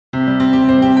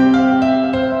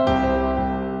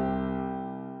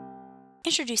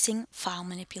Introducing File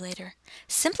Manipulator.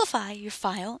 Simplify your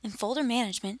file and folder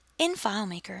management in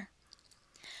FileMaker.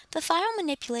 The File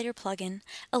Manipulator plugin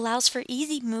allows for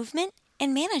easy movement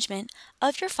and management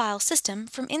of your file system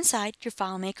from inside your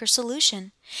FileMaker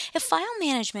solution. If file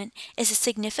management is a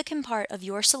significant part of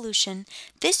your solution,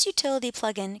 this utility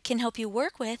plugin can help you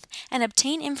work with and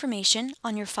obtain information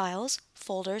on your files,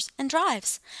 folders, and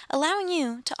drives, allowing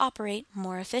you to operate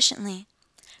more efficiently.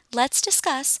 Let's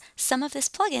discuss some of this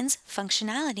plugin's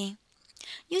functionality.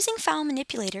 Using File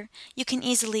Manipulator, you can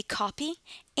easily copy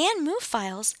and move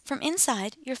files from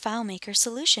inside your FileMaker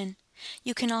solution.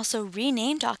 You can also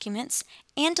rename documents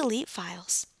and delete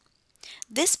files.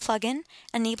 This plugin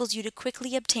enables you to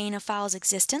quickly obtain a file's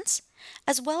existence,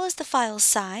 as well as the file's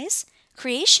size,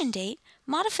 creation date,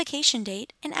 modification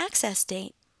date, and access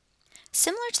date.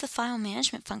 Similar to the file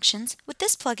management functions, with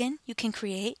this plugin you can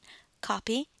create,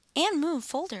 copy, and move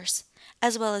folders,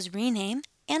 as well as rename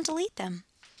and delete them.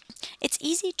 It's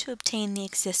easy to obtain the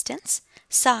existence,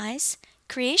 size,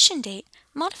 creation date,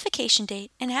 modification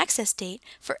date, and access date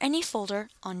for any folder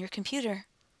on your computer.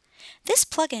 This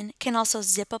plugin can also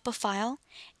zip up a file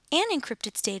and encrypt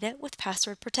its data with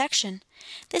password protection.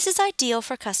 This is ideal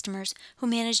for customers who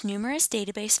manage numerous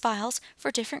database files for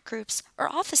different groups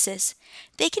or offices.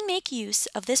 They can make use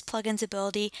of this plugin's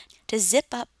ability to zip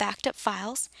up backed up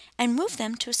files and move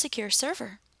them to a secure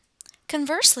server.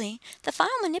 Conversely, the File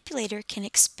Manipulator can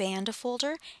expand a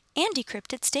folder and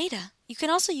decrypt its data. You can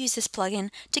also use this plugin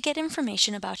to get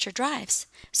information about your drives,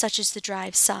 such as the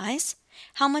drive size,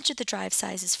 how much of the drive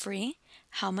size is free,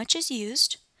 how much is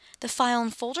used, the file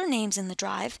and folder names in the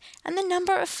drive, and the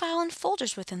number of file and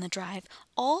folders within the drive,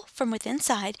 all from within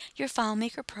inside your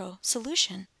FileMaker Pro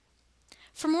solution.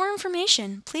 For more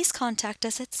information, please contact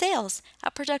us at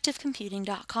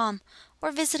sales@productivecomputing.com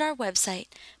or visit our website,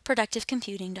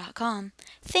 productivecomputing.com.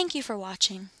 Thank you for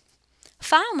watching.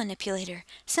 File Manipulator.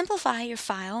 Simplify your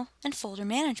file and folder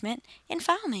management in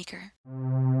FileMaker.